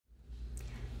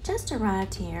just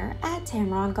arrived here at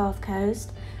Tameron Gulf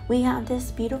Coast. We have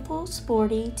this beautiful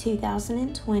sporty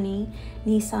 2020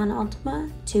 Nissan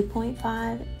Altima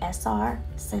 2.5 SR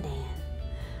Sedan.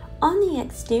 On the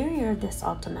exterior of this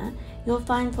Altima, you'll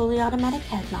find fully automatic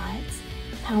headlights,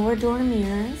 power door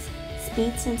mirrors,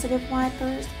 speed-sensitive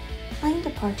wipers, lane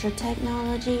departure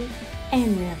technology,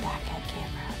 and rear backup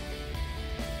camera.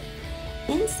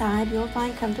 Inside, you'll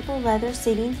find comfortable leather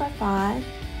seating for 5,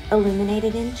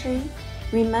 illuminated entry,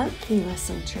 remote keyless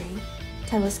entry,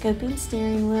 telescoping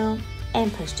steering wheel,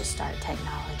 and push-to-start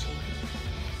technology.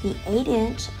 The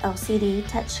 8-inch LCD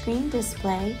touchscreen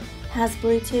display has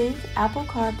Bluetooth, Apple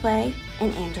CarPlay,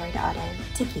 and Android Auto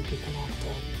to keep you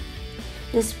connected.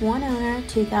 This one-owner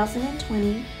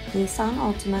 2020 Nissan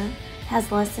Altima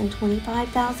has less than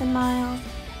 25,000 miles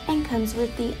and comes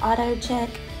with the AutoCheck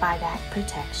Buyback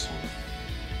Protection.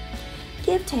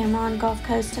 Give Tameron Gulf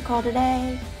Coast a call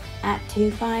today at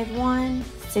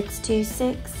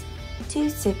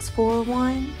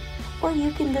 251-626-2641, or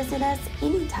you can visit us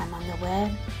anytime on the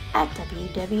web at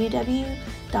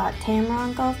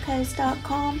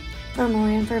www.tamerongulfcoast.com for more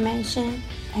information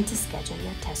and to schedule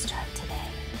your test drive today.